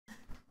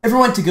Ever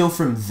want to go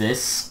from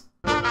this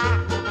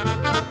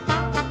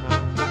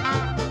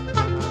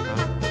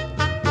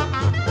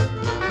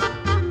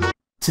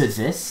to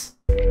this?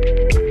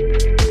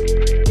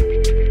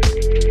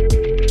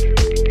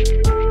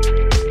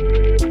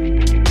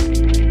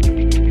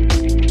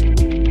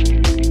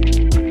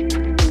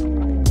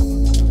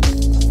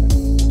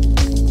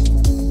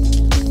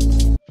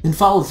 Then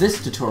follow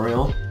this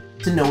tutorial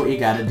to know what you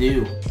gotta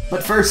do.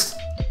 But first,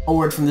 a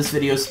word from this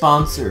video's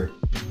sponsor,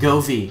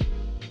 Govee.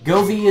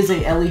 Govee is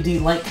a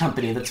LED light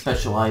company that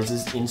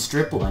specializes in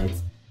strip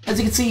lights. As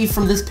you can see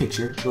from this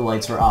picture, the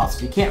lights are off,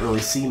 so you can't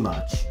really see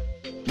much.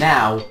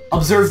 Now,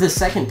 observe this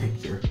second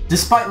picture.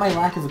 Despite my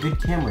lack of a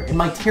good camera and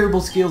my terrible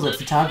skills at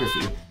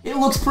photography, it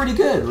looks pretty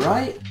good,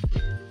 right?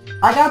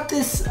 I got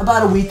this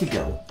about a week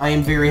ago. I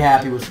am very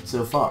happy with it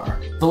so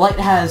far. The light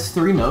has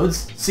 3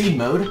 modes: seed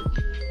mode,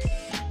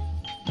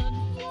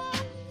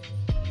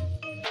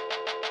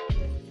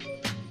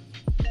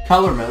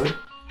 color mode,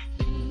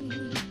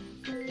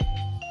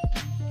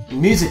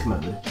 music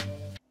mode.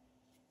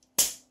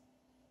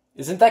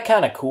 Isn't that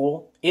kinda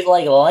cool? It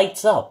like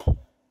lights up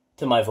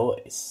to my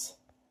voice.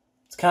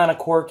 It's kinda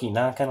quirky,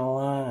 not gonna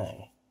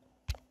lie.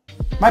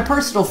 My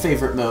personal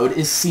favorite mode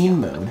is scene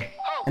mode,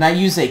 and I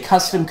use a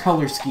custom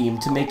color scheme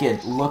to make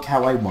it look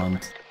how I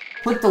want.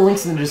 Click the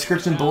links in the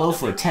description below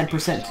for a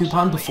 10%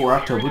 coupon before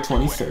October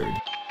 23rd.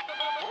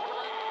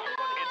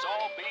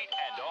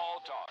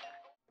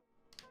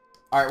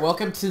 Alright,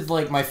 welcome to,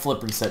 like, my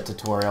flip reset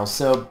tutorial.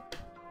 So,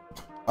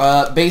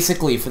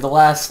 basically, for the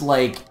last,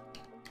 like,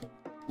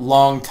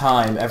 long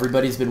time,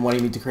 everybody's been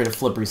wanting me to create a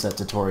flip reset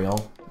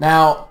tutorial.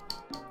 Now,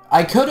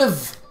 I could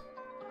have,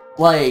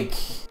 like,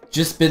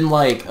 just been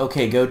like,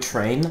 okay, go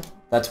train.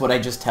 That's what I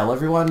just tell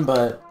everyone,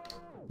 but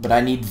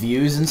I need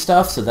views and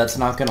stuff, so that's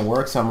not gonna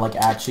work, so I'm, like,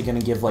 actually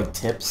gonna give, like,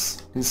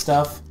 tips and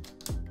stuff.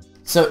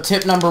 So,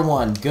 tip number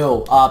 1,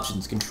 go,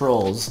 options,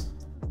 controls,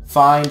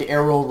 find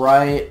arrow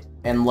right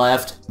and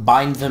left,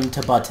 bind them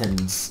to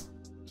buttons.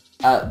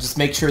 Just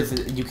make sure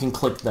that you can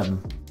click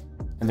them.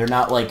 And they're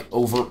not, like,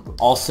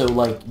 also,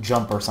 like,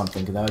 jump or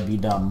something, because that would be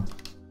dumb.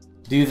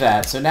 Do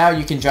that. So now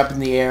you can jump in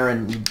the air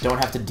and you don't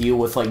have to deal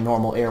with, like,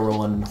 normal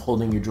arrow and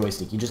holding your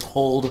joystick. You just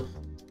hold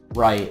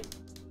right,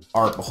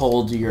 or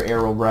hold your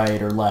arrow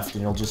right or left,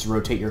 and it'll just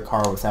rotate your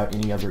car without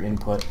any other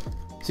input.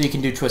 So you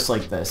can do twists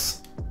like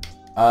this.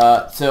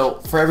 So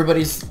for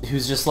everybody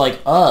who's just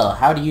like,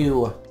 how do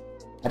you,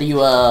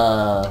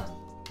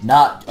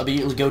 not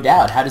immediately go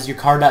down? How does your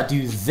car not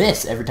do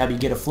this every time you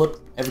get a flip,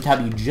 every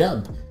time you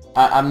jump?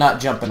 I'm not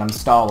jumping, I'm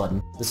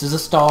stalling. This is a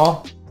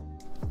stall.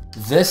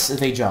 This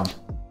is a jump.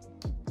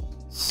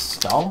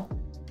 Stall?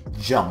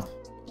 Jump.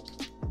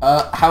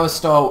 How is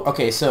stall?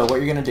 Okay, so what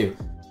you're gonna do,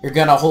 you're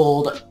gonna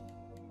hold,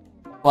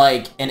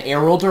 like, an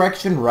arrow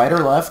direction, right or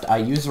left. I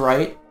use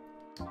right.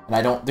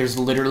 And there's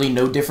literally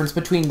no difference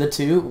between the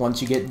two once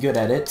you get good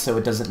at it, so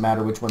it doesn't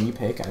matter which one you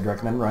pick. I'd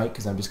recommend right,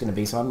 because I'm just gonna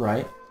base it on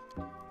right.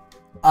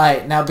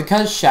 Alright, now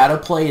because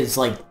Shadowplay is,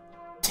 like,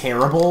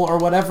 terrible or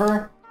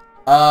whatever,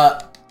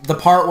 the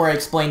part where I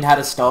explained how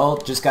to stall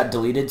just got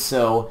deleted,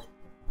 so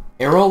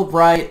arrow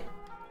right,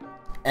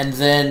 and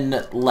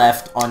then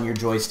left on your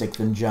joystick,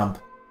 then jump.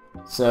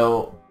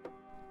 So,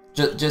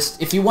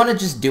 just if you want to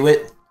just do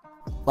it,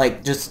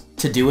 like, just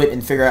to do it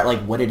and figure out,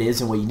 like, what it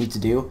is and what you need to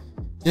do,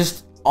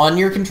 just on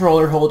your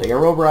controller, hold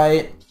arrow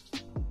right,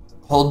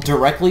 hold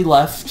directly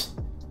left,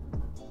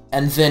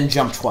 and then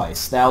jump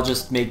twice. That'll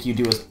just make you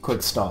do a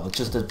quick stall. It's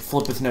just a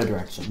flip with no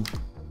direction.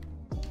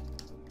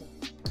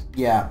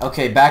 Yeah,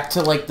 okay, back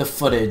to, like, the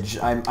footage.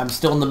 I'm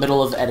still in the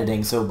middle of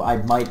editing, so I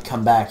might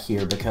come back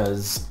here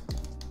because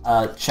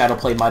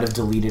Shadowplay might have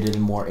deleted it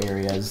in more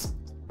areas.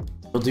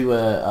 We'll do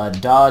a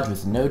dodge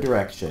with no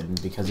direction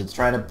because it's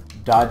trying to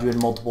dodge you in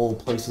multiple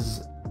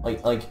places.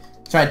 Like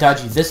it's trying to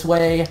dodge you this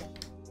way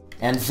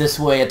and this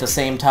way at the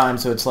same time,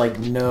 so it's like,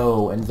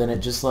 no, and then it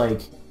just,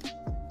 like,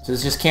 so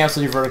it's just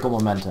cancel your vertical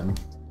momentum.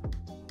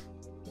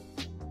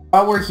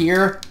 While we're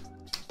here,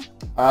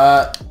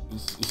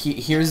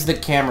 here's the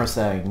camera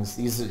settings.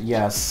 These are,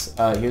 yes,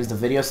 here's the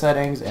video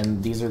settings,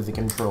 and these are the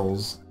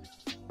controls.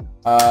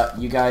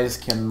 You guys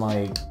can,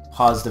 like,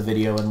 pause the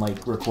video and,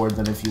 like, record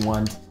them if you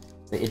want.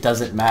 It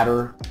doesn't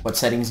matter what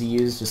settings you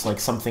use, just, like,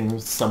 something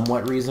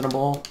somewhat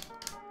reasonable,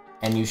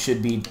 and you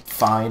should be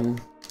fine.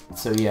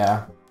 So,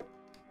 yeah.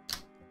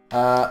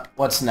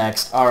 What's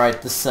next?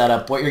 Alright, the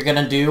setup. What you're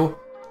gonna do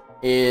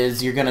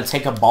is you're gonna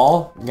take a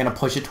ball, you're gonna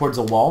push it towards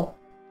a wall,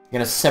 you're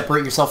gonna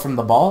separate yourself from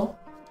the ball,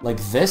 like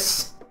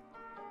this,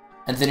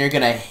 and then you're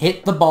gonna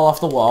hit the ball off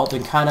the wall,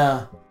 then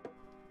kinda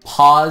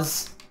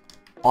pause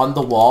on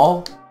the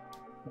wall,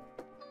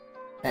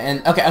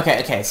 and,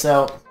 okay,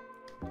 so,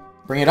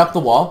 bring it up the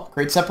wall,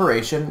 create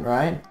separation,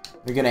 right?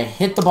 You're gonna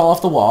hit the ball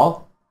off the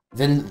wall,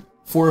 then,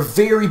 for a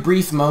very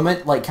brief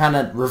moment, like,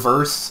 kinda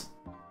reverse,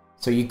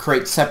 so you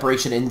create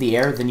separation in the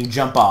air, then you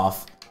jump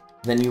off.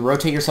 Then you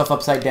rotate yourself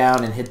upside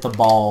down and hit the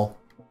ball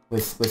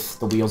with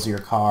the wheels of your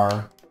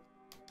car.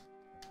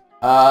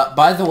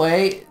 By the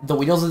way, the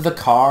wheels of the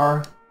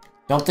car,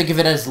 don't think of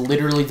it as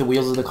literally the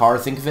wheels of the car.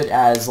 Think of it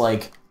as,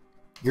 like,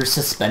 your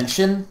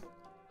suspension.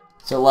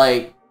 So,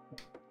 like...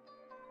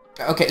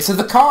 Okay, so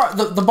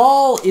the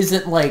ball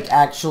isn't, like,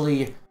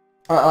 actually...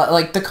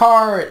 like, the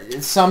car...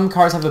 Some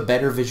cars have a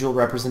better visual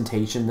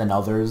representation than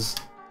others.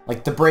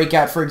 Like, the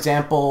Breakout, for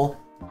example,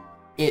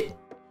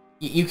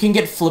 you can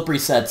get flip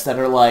resets that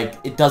are, like,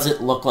 it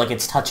doesn't look like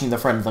it's touching the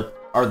front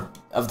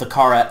of the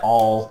car at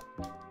all.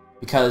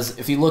 Because,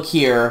 if you look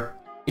here,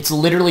 it's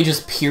literally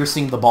just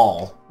piercing the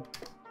ball.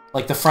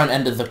 Like, the front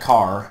end of the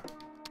car.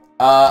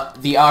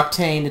 The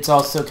Octane, it's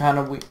also kind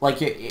of like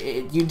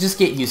you just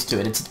get used to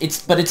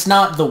it. But it's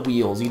not the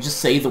wheels. You just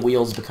say the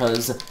wheels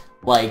because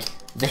like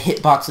the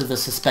hitbox of the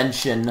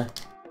suspension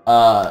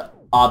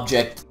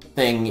object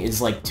thing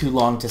is like too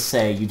long to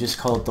say. You just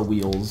call it the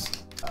wheels.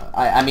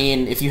 I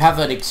mean, if you have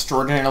an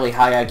extraordinarily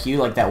high IQ,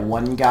 like that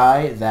one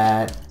guy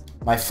that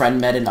my friend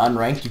met in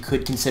Unranked, you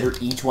could consider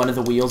each one of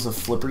the wheels a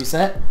flip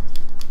reset.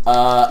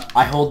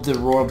 I hold the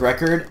world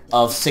record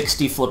of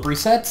 60 flip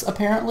resets,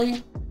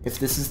 apparently, if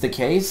this is the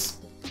case.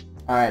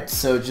 Alright,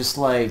 so just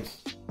like...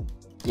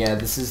 Yeah,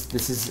 this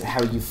is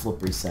how you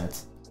flip reset.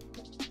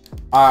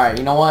 Alright,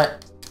 you know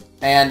what?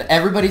 And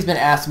everybody's been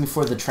asking me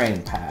for the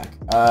training pack.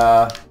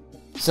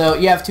 So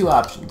you have two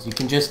options. You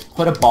can just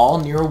put a ball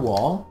near a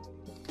wall.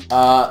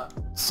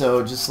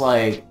 So just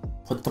like,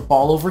 put the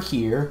ball over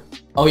here.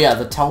 Oh yeah,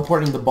 the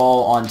teleporting the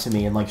ball onto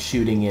me and like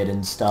shooting it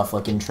and stuff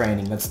like in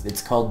training.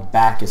 It's called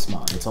Bacchus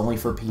mod. It's only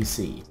for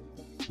PC.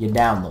 You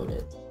download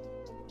it.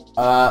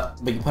 But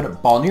you put a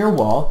ball near a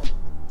wall,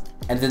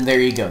 and then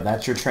there you go.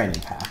 That's your training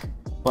pack.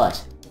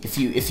 But if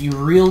you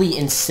really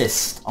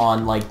insist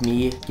on like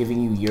me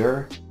giving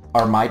you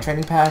my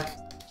training pack,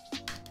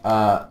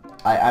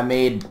 I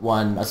made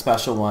one, a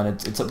special one.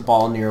 It's a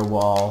ball near a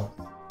wall,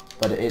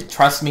 but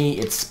trust me,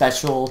 it's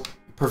special.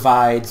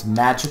 Provides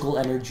magical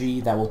energy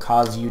that will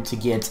cause you to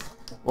get,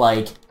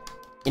 like,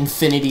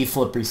 infinity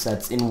flip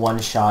resets in one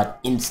shot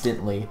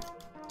instantly.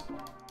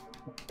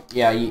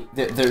 Yeah,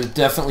 there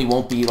definitely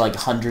won't be, like,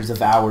 hundreds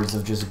of hours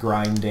of just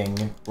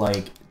grinding,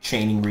 like,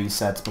 chaining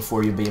resets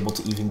before you'll be able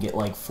to even get,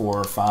 like, 4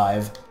 or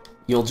 5.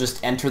 You'll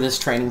just enter this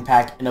training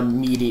pack and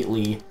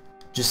immediately,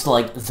 just,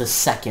 like, the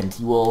second,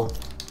 you will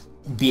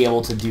be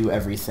able to do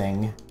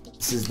everything.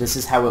 This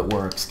is how it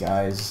works,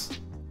 guys.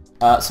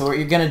 So what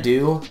you're gonna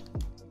do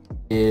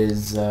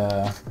is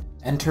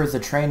enter the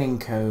training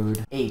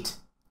code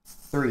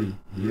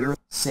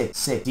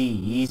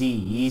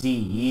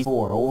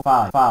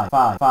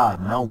 83066D40555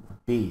 no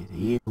B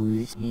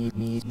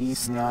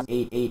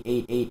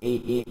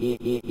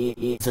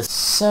the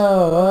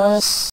sauce.